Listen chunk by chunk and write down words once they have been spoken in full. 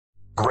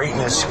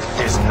Greatness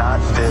is not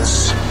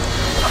this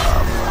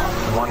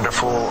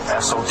wonderful,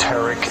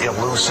 esoteric,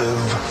 elusive,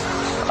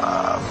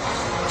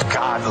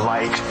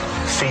 godlike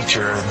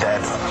feature that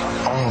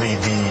only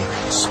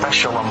the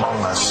special among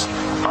us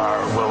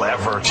will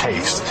ever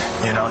taste.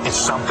 You know, it's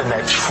something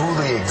that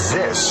truly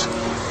exists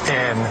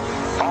in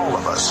all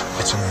of us.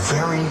 It's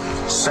very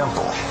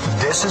simple.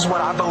 This is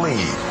what I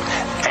believe,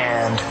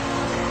 and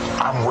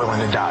I'm willing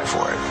to die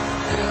for it.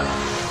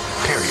 Yeah.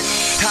 Period.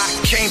 I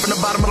came from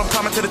the bottom, but I'm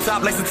climbing to the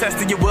top. Lace the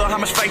test of your will. How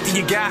much faith do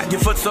you got? Your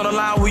foot's on the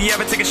line. Will you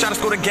ever take a shot and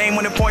score the game?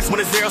 Winning points when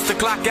it's zeros to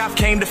clock. I've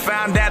came to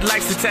find that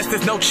life's a test.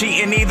 There's no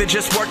cheating either.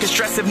 Just work and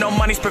stress. If no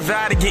money's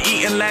provided, you're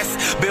eating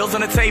less. Bills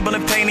on the table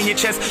and pain in your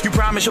chest. You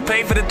promise you'll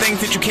pay for the things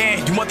that you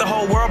can't. You want the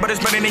whole world, but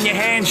it's burning in your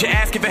hands. You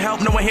ask for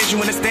help, no one hears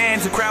you in the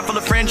stands. A crowd full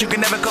of friends you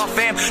can never call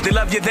fam. They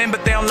love you then,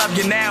 but they don't love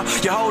you now.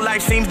 Your whole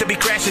life seems to be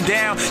crashing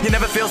down. You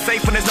never feel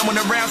safe when there's no one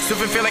around. So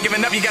if you feel like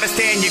giving up, you gotta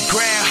stand your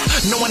ground.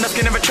 No one else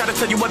can ever try to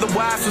tell you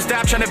otherwise. So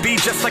stop trying to be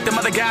just like them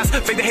other guys.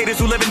 Fake the haters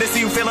who live in this, see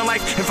you feeling like.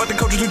 And fuck the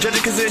coaches who judge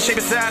it cause of the shape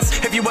of size.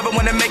 If you ever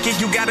wanna make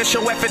it, you gotta show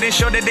effort and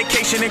show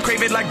dedication and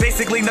crave it like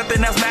basically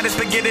nothing else matters.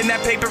 But getting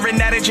that paper and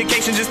that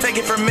education, just take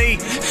it from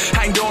me.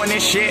 I ain't doing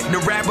this shit. The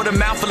rap with a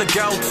mouth full of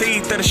gold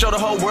teeth. That'll show the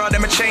whole world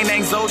that my chain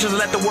ain't Zoe. Just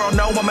let the world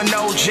know I'm an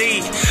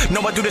OG.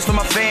 Know I do this for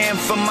my fam,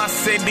 for my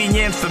city,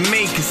 and for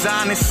me. Cause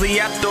honestly,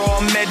 I throw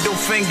a middle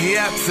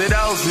finger up to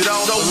those who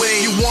don't. So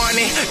if you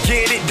want it,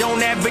 get it,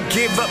 don't ever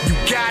give up. You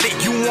got it,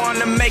 you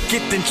wanna make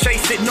it, then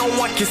chase it. No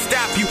one can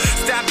stop you,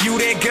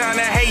 they're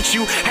gonna hate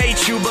you,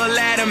 but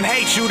let them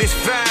hate you, that's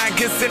fine.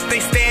 Cause if they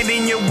stand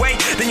in your way,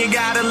 then you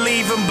gotta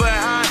leave them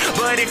behind.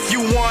 But if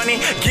you want it,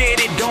 get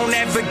it, don't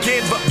ever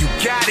give up. You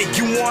got it,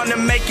 you wanna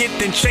make it,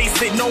 then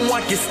chase it. No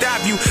one can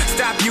stop you,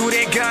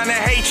 they're gonna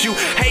hate you,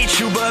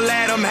 but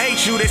let them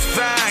hate you, that's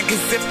fine.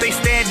 Cause if they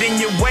stand in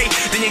your way,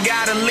 then you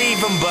gotta leave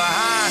them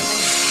behind.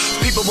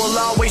 People will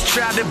always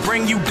try to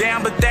bring you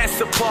down, but that's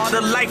a part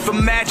of life.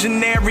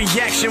 Imaginary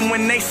action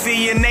when they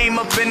see your name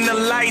up in the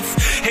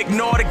lights.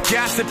 Ignore the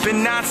gossip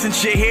and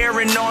nonsense you're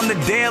hearing on the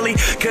daily.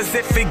 Cause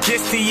if it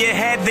gets to your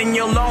head, then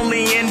you'll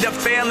only end up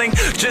failing.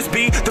 Just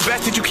be the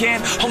best that you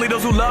can. Only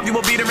those who love you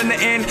will be there in the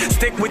end.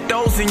 Stick with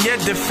those in your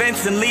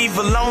defense and leave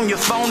alone your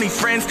phony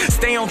friends.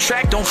 Stay on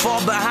track, don't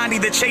fall behind.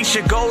 Either chase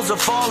your goals or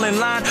fall in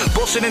line.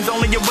 Bullshitting's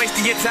only a waste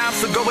of your time,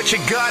 so go with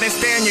your gut and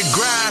stay on your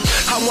grind.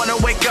 I wanna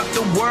wake up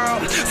the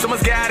world.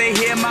 Someone's gotta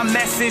hear my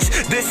message.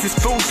 This is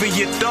food for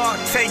your thought.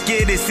 Take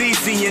it as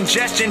easy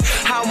ingestion.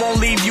 I won't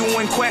leave you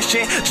in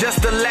question,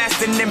 just a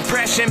lasting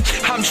impression.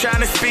 I'm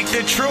trying to speak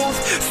the truth,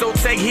 so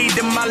take heed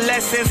to my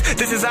lessons.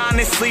 This is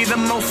honestly the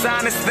most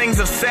honest things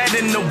I've said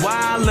in a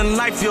while. In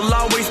life you'll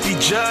always be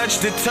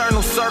judged,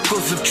 eternal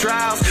circles of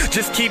trials.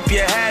 Just keep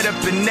your head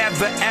up and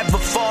never ever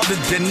fall to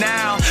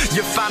denial.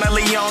 You're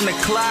finally on the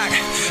clock,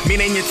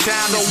 meaning your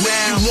time is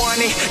now. If you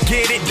want it,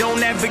 get it,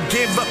 don't ever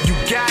give up. You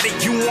got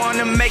it, you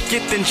wanna make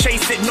it, then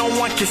chase it. No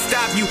one can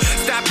stop you,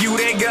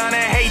 they're gonna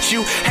hate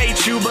you,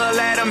 but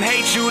let them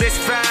hate you, that's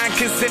fine.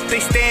 Cause if they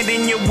stand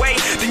in your way,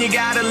 then you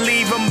gotta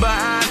leave them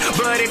behind.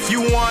 But if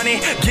you want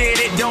it, get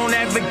it, don't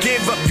ever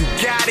give up. You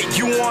got it,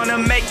 you wanna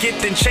make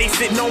it, then chase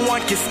it. No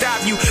one can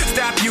stop you,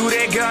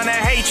 they're gonna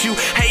hate you,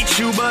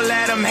 but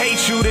let them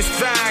hate you, that's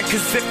fine.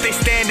 Cause if they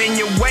stand in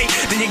your way,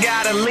 then you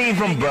gotta leave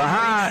them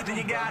behind.